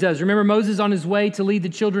Moses does. Remember, Moses on his way to lead the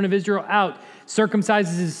children of Israel out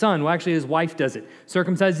circumcises his son. Well, actually, his wife does it.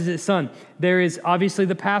 Circumcises his son. There is obviously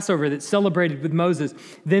the Passover that's celebrated with Moses.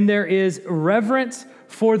 Then there is reverence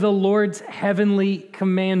for the Lord's heavenly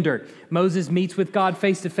commander. Moses meets with God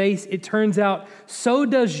face to face. It turns out so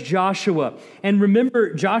does Joshua. And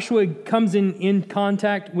remember, Joshua comes in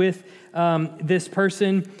contact with this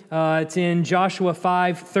person. It's in Joshua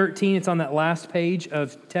 5:13. It's on that last page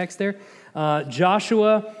of text there.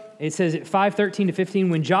 Joshua, it says at 5:13 to 15,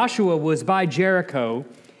 when Joshua was by Jericho,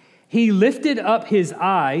 he lifted up his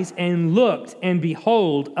eyes and looked, and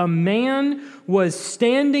behold, a man was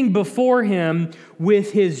standing before him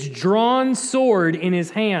with his drawn sword in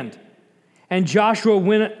his hand. And Joshua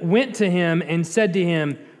went to him and said to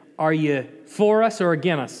him, "Are you for us or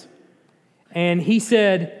against us?" And he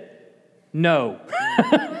said, "No."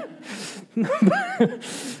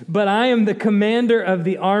 "But I am the commander of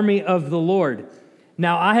the army of the Lord.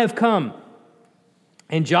 Now I have come."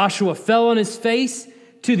 And Joshua fell on his face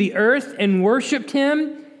to the earth and worshiped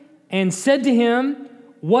him and said to him,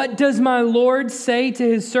 "What does my Lord say to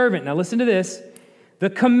his servant?" Now listen to this. The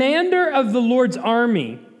commander of the Lord's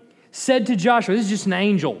army said to Joshua, this is just an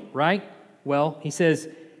angel, right? Well, he says,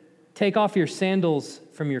 "Take off your sandals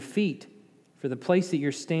from your feet, for the place that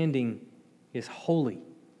you're standing is holy."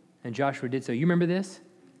 And Joshua did so. You remember this?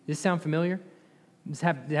 Does this sound familiar? This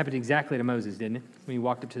happened exactly to Moses, didn't it? When he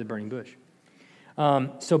walked up to the burning bush.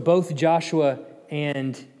 So both Joshua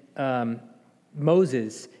and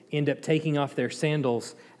Moses end up taking off their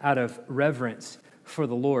sandals out of reverence for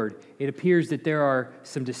the Lord. It appears that there are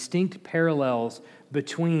some distinct parallels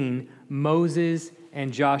between Moses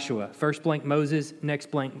and Joshua. First blank Moses,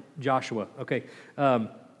 next blank Joshua. Okay.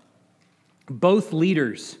 Both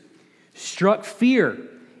leaders struck fear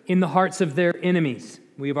in the hearts of their enemies.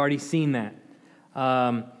 We have already seen that.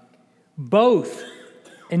 Both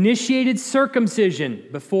initiated circumcision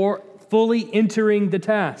before fully entering the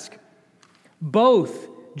task. Both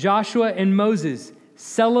Joshua and Moses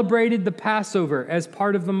celebrated the Passover as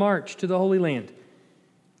part of the march to the Holy Land.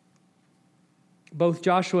 Both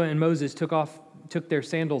Joshua and Moses took their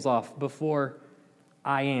sandals off before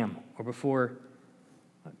I am, or before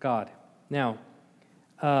God. Now,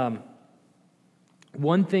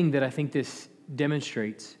 one thing that I think this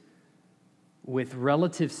demonstrates with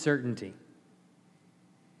relative certainty,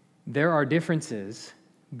 there are differences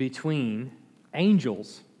between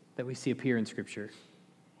angels that we see appear in Scripture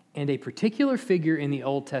and a particular figure in the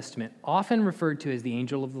Old Testament, often referred to as the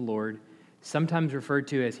angel of the Lord, sometimes referred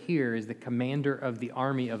to as here as the commander of the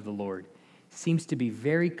army of the Lord, seems to be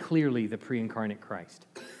very clearly the pre-incarnate Christ.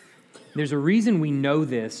 There's a reason we know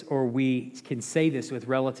this, or we can say this with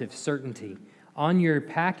relative certainty. On your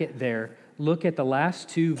packet there, look at the last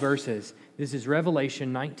 2 verses. This is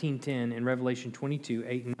Revelation 19:10 and Revelation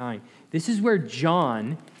 22:8 and 9. This is where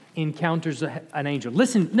John encounters an angel.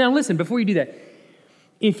 Listen, before you do that.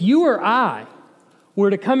 If you or I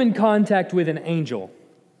were to come in contact with an angel,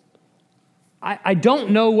 I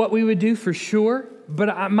don't know what we would do for sure,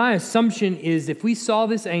 but my assumption is if we saw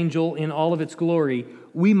this angel in all of its glory,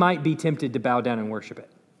 we might be tempted to bow down and worship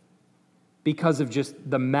it because of just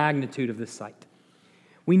the magnitude of this sight.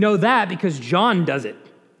 We know that because John does it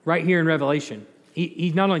right here in Revelation.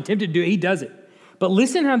 He's not only tempted to do it, he does it. But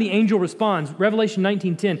listen how the angel responds. Revelation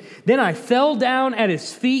 19:10. "Then I fell down at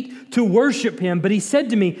his feet to worship him, but he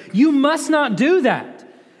said to me, 'You must not do that.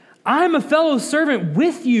 I'm a fellow servant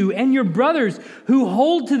with you and your brothers who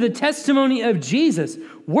hold to the testimony of Jesus.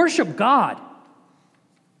 Worship God.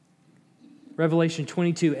 Revelation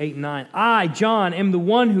 22, 8 and 9. I, John, am the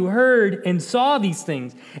one who heard and saw these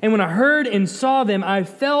things. And when I heard and saw them, I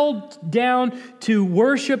fell down to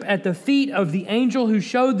worship at the feet of the angel who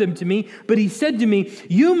showed them to me. But he said to me,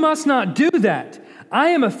 you must not do that. I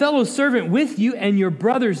am a fellow servant with you and your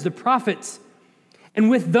brothers, the prophets,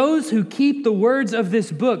 and with those who keep the words of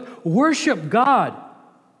this book. Worship God.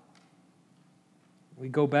 We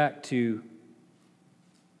go back to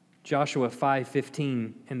Joshua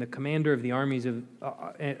 5:15, and the commander of the armies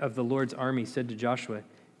of the Lord's army said to Joshua,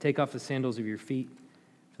 take off the sandals of your feet,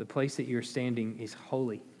 for the place that you're standing is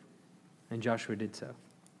holy. And Joshua did so.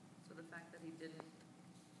 So the fact that he didn't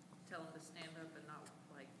tell him to stand up and not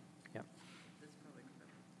Yeah. this probably.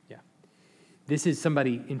 Yeah. This is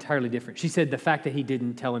somebody entirely different. She said the fact that he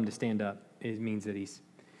didn't tell him to stand up means that he's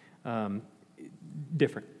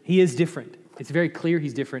different. He is different. It's very clear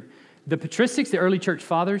he's different. The patristics, the early church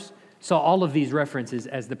fathers, saw all of these references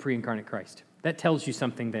as the pre-incarnate Christ. That tells you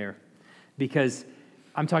something there, because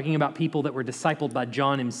I'm talking about people that were discipled by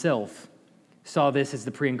John himself saw this as the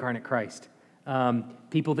pre-incarnate Christ.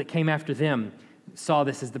 People that came after them saw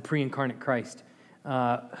this as the pre-incarnate Christ.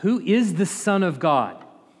 Who is the Son of God?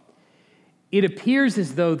 It appears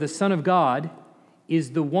as though the Son of God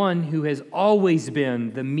is the one who has always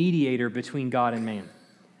been the mediator between God and man.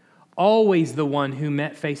 Always the one who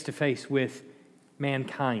met face to face with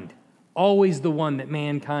mankind. Always the one that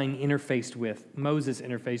mankind interfaced with. Moses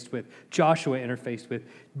interfaced with. Joshua interfaced with.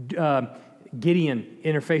 Gideon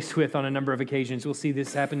interfaced with on a number of occasions. We'll see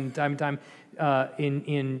this happen time and time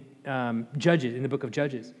in Judges, in the book of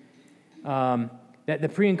Judges. That the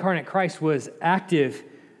pre-incarnate Christ was active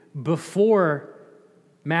before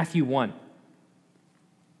Matthew 1.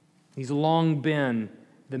 He's long been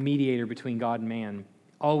the mediator between God and man,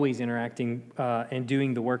 always interacting and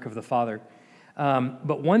doing the work of the Father.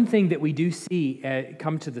 But one thing that we do see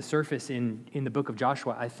come to the surface in the book of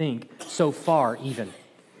Joshua, I think, so far even,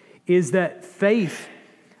 is that faith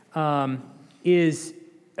is,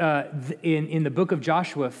 in the book of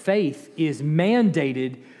Joshua, faith is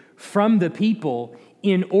mandated from the people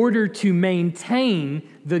in order to maintain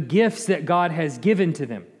the gifts that God has given to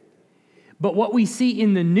them. But what we see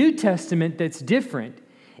in the New Testament that's different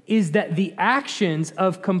is that the actions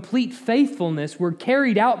of complete faithfulness were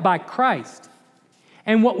carried out by Christ.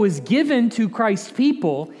 And what was given to Christ's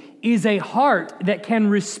people is a heart that can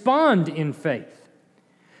respond in faith.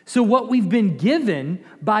 So what we've been given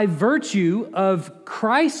by virtue of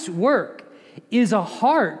Christ's work is a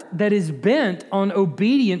heart that is bent on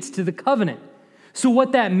obedience to the covenant. So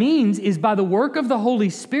what that means is by the work of the Holy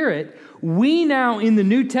Spirit, we now in the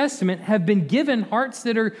New Testament have been given hearts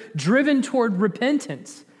that are driven toward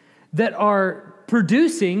repentance, that are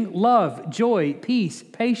producing love, joy, peace,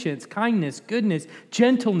 patience, kindness, goodness,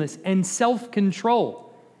 gentleness, and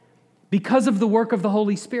self-control because of the work of the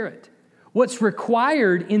Holy Spirit. What's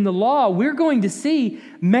required in the law, we're going to see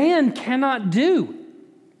man cannot do.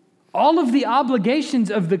 All of the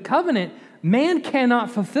obligations of the covenant, man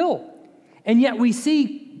cannot fulfill. And yet we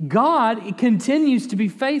see God continues to be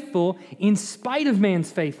faithful in spite of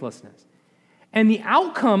man's faithlessness. And the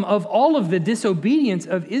outcome of all of the disobedience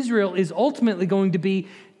of Israel is ultimately going to be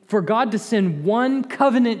for God to send one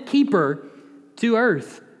covenant keeper to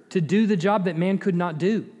earth to do the job that man could not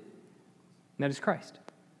do. And that is Christ.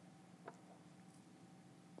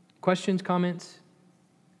 Questions, comments?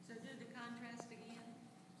 So do the contrast again.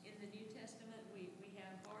 In the New Testament, we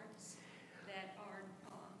have hearts that are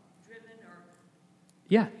driven or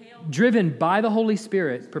Yeah, propelled. driven by the Holy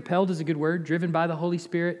Spirit. Propelled is a good word. Driven by the Holy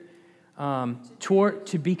Spirit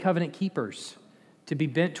to be covenant keepers, to be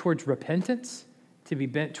bent towards repentance, to be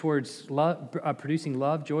bent towards love, producing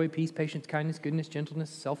love, joy, peace, patience, kindness, goodness,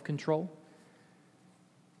 gentleness, self-control.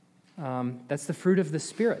 That's the fruit of the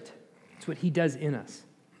Spirit. It's what He does in us.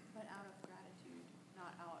 But out of gratitude,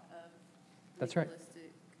 not out of That's right.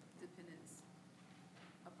 legalistic dependence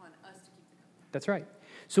upon us to keep the covenant. That's right.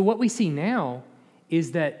 So what we see now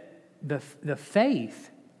is that the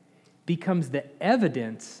faith becomes the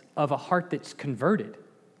evidence of a heart that's converted,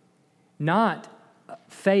 not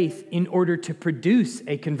faith in order to produce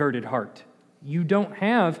a converted heart. You don't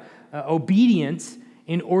have obedience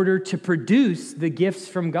in order to produce the gifts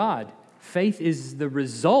from God. Faith is the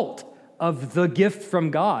result of the gift from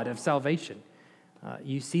God of salvation.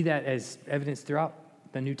 You see that as evidence throughout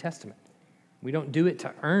the New Testament. We don't do it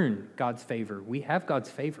to earn God's favor. We have God's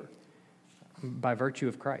favor by virtue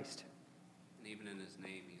of Christ. And even in his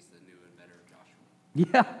name, he's the new and better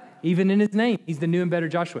Joshua. Yeah, even in his name, he's the new and better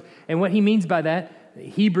Joshua. And what he means by that,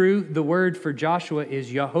 Hebrew, the word for Joshua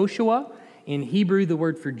is Yehoshua. In Hebrew, the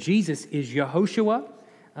word for Jesus is Yehoshua.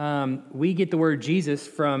 We get the word Jesus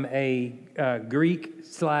from a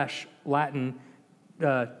Greek/Latin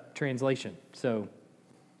translation. So,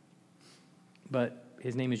 but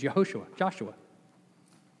his name is Yehoshua, Joshua.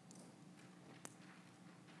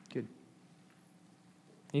 Good.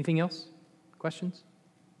 Anything else? Questions?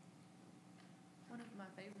 One of my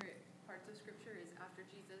favorite parts of Scripture is after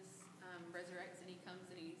Jesus resurrects and he comes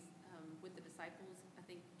and he's with the disciples. I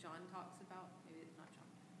think John talks about, maybe it's not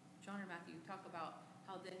John or Matthew talk about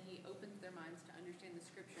how then he opens their minds to understand the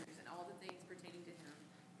Scriptures and all the things pertaining to him,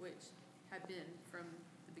 which have been from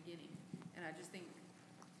the beginning. And I just think,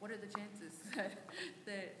 what are the chances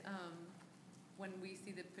that when we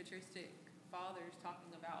see the patristic fathers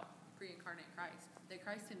talking about pre-incarnate Christ, that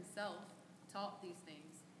Christ himself taught these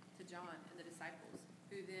things to John and the disciples,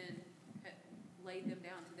 who then laid them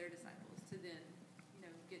down to their disciples to then,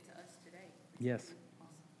 get to us today. Yes.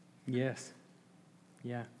 Awesome. Yes.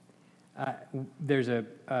 Yeah. There's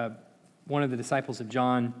one of the disciples of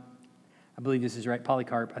John, I believe this is right,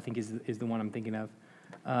 Polycarp, I think is the one I'm thinking of,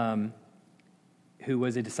 who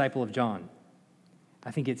was a disciple of John. I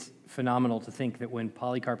think it's phenomenal to think that when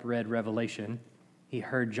Polycarp read Revelation, he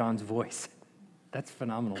heard John's voice. That's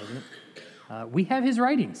phenomenal, isn't it? We have his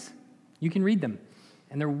writings. You can read them,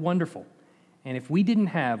 and they're wonderful. And if we didn't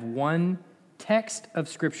have one text of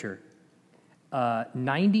Scripture,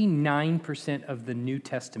 99% of the New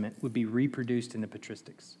Testament would be reproduced in the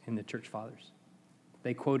patristics, in the church fathers.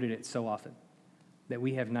 They quoted it so often that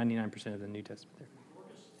we have 99% of the New Testament there.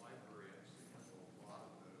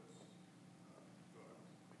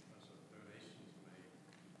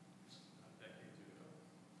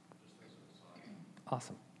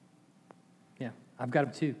 Awesome. Yeah, I've got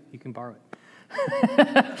them too. You can borrow it.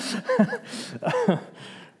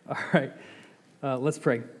 All right, let's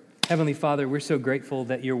pray. Heavenly Father, we're so grateful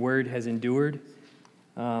that your word has endured,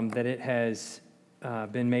 that it has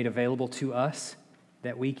been made available to us,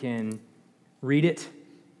 that we can read it,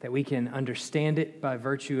 that we can understand it by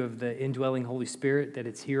virtue of the indwelling Holy Spirit, that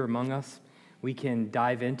it's here among us. We can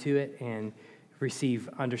dive into it and receive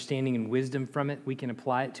understanding and wisdom from it. We can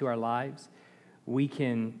apply it to our lives. We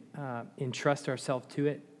can entrust ourselves to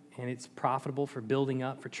it, and it's profitable for building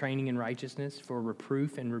up, for training in righteousness, for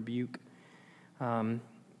reproof and rebuke,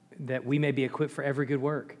 that we may be equipped for every good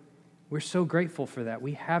work. We're so grateful for that.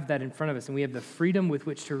 We have that in front of us, and we have the freedom with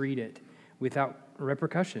which to read it without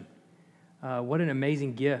repercussion. What an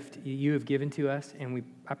amazing gift you have given to us, and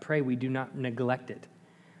I pray we do not neglect it.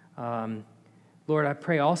 Lord, I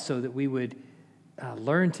pray also that we would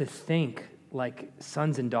learn to think like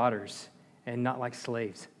sons and daughters and not like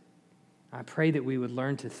slaves. I pray that we would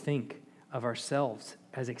learn to think of ourselves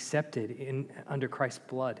as accepted under Christ's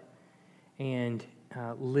blood and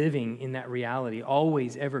living in that reality,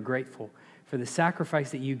 always ever grateful for the sacrifice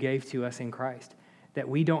that you gave to us in Christ, that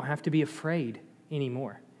we don't have to be afraid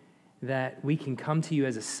anymore, that we can come to you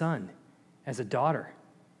as a son, as a daughter,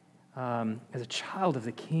 as a child of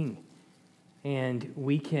the King, and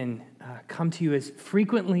we can come to you as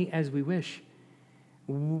frequently as we wish.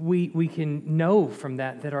 We can know from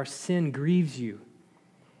that our sin grieves you,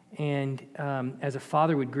 and as a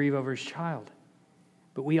father would grieve over his child.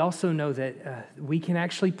 But we also know that we can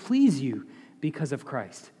actually please you because of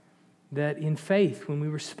Christ, that in faith, when we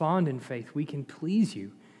respond in faith, we can please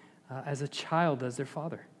you as a child does their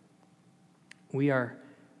father. We are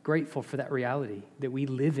grateful for that reality that we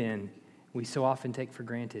live in, we so often take for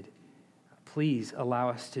granted. Please allow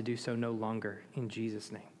us to do so no longer. In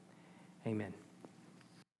Jesus' name, amen.